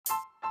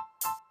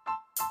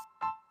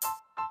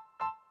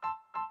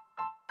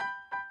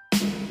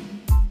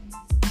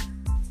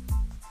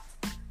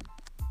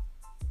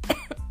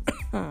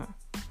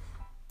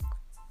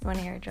You want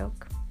to hear a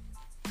joke?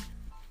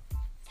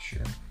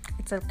 Sure.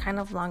 It's a kind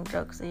of long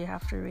joke, so you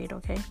have to read,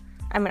 okay?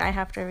 I mean, I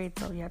have to read,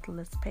 so you have to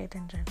listen, pay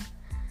attention.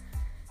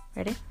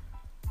 Ready?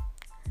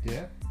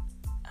 Yeah.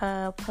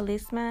 A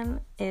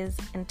policeman is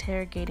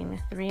interrogating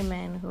 3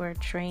 men who are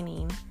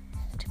training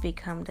to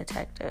become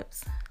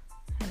detectives.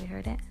 Have you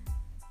heard it?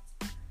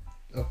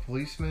 A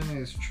policeman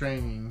is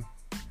training.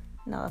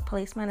 No, a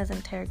policeman is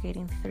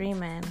interrogating 3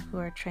 men who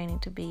are training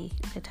to be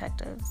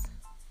detectives.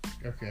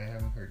 Okay, I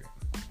haven't heard it.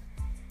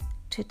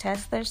 To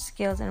test their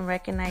skills in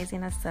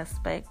recognizing a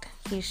suspect,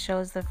 he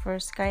shows the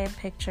first guy a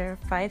picture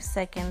 5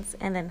 seconds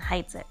and then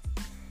hides it.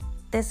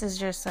 This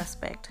is your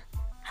suspect.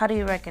 How do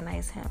you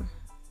recognize him?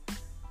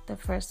 The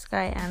first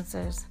guy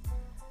answers,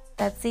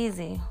 "That's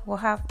easy.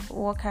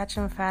 We'll catch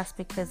him fast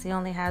because he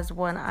only has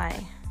one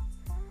eye."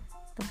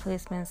 The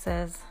policeman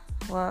says,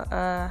 "Well,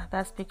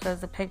 that's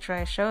because the picture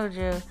I showed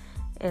you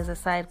is a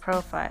side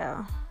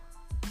profile."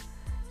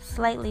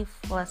 Slightly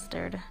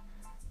flustered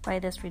by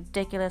this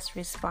ridiculous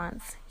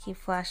response, he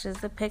flashes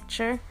the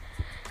picture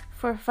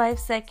for 5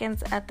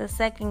 seconds at the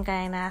second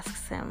guy and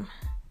asks him,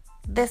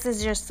 "This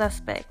is your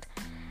suspect.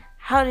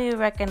 How do you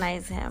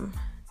recognize him?"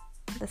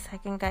 The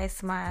second guy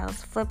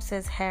smiles, flips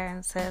his hair,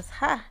 and says,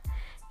 "Ha!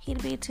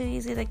 He'd be too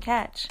easy to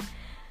catch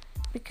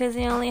because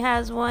he only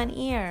has one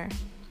ear."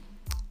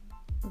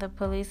 The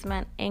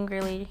policeman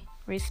angrily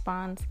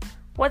responds,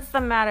 "What's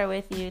the matter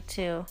with you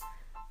two?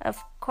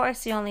 Of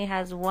course he only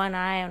has one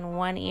eye and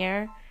one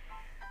ear.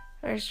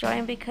 Or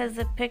showing because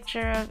the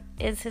picture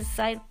is his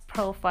side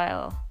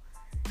profile.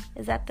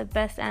 Is that the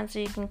best answer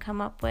you can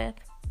come up with?"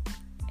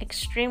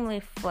 Extremely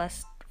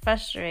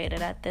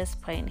frustrated at this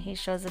point, he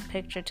shows a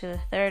picture to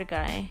the third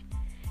guy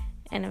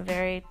in a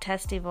very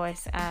testy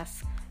voice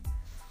asks,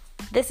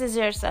 "This is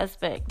your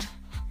suspect.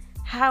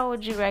 How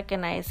would you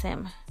recognize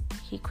him?"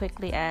 He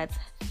quickly adds,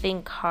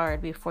 "Think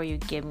hard before you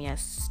give me a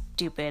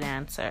stupid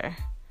answer."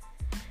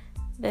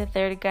 The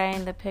third guy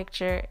in the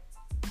picture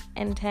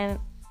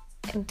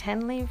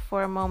intently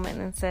for a moment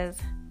and says,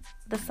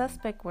 "The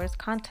suspect wears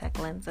contact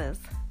lenses."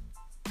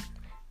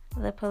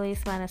 The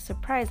policeman is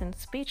surprised and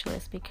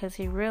speechless because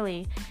he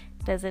really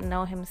doesn't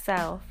know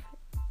himself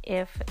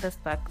if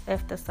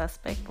the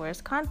suspect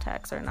wears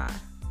contacts or not.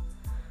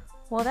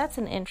 "Well, that's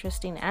an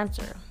interesting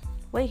answer.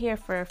 Wait here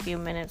for a few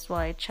minutes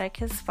while I check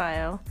his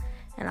file,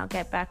 and I'll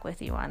get back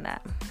with you on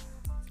that."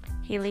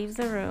 He leaves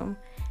the room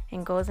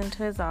and goes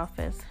into his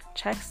office,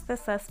 checks the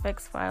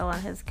suspect's file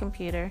on his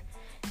computer,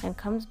 and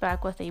comes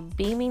back with a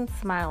beaming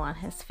smile on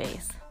his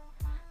face.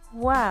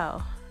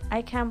 "Wow,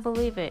 I can't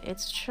believe it.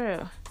 It's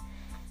true.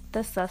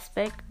 The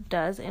suspect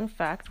does in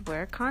fact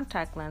wear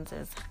contact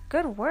lenses.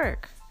 Good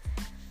work.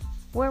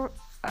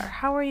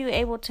 How were you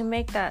able to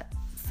make that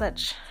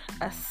such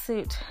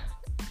astute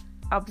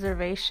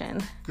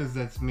observation?" Because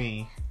that's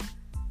me.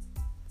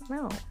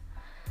 "No,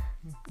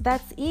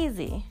 that's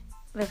easy,"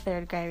 the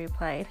third guy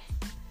replied.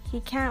 "He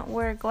can't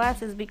wear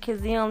glasses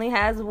because he only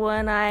has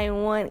one eye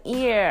and one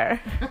ear."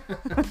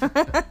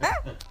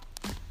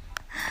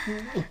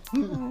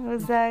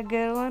 Was that a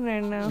good one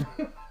or no?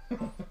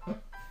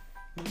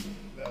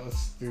 That was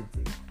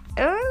stupid.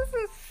 It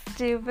wasn't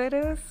stupid.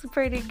 It was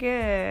pretty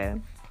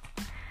good.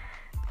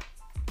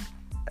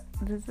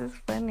 This is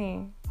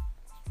funny.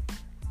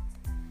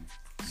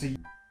 So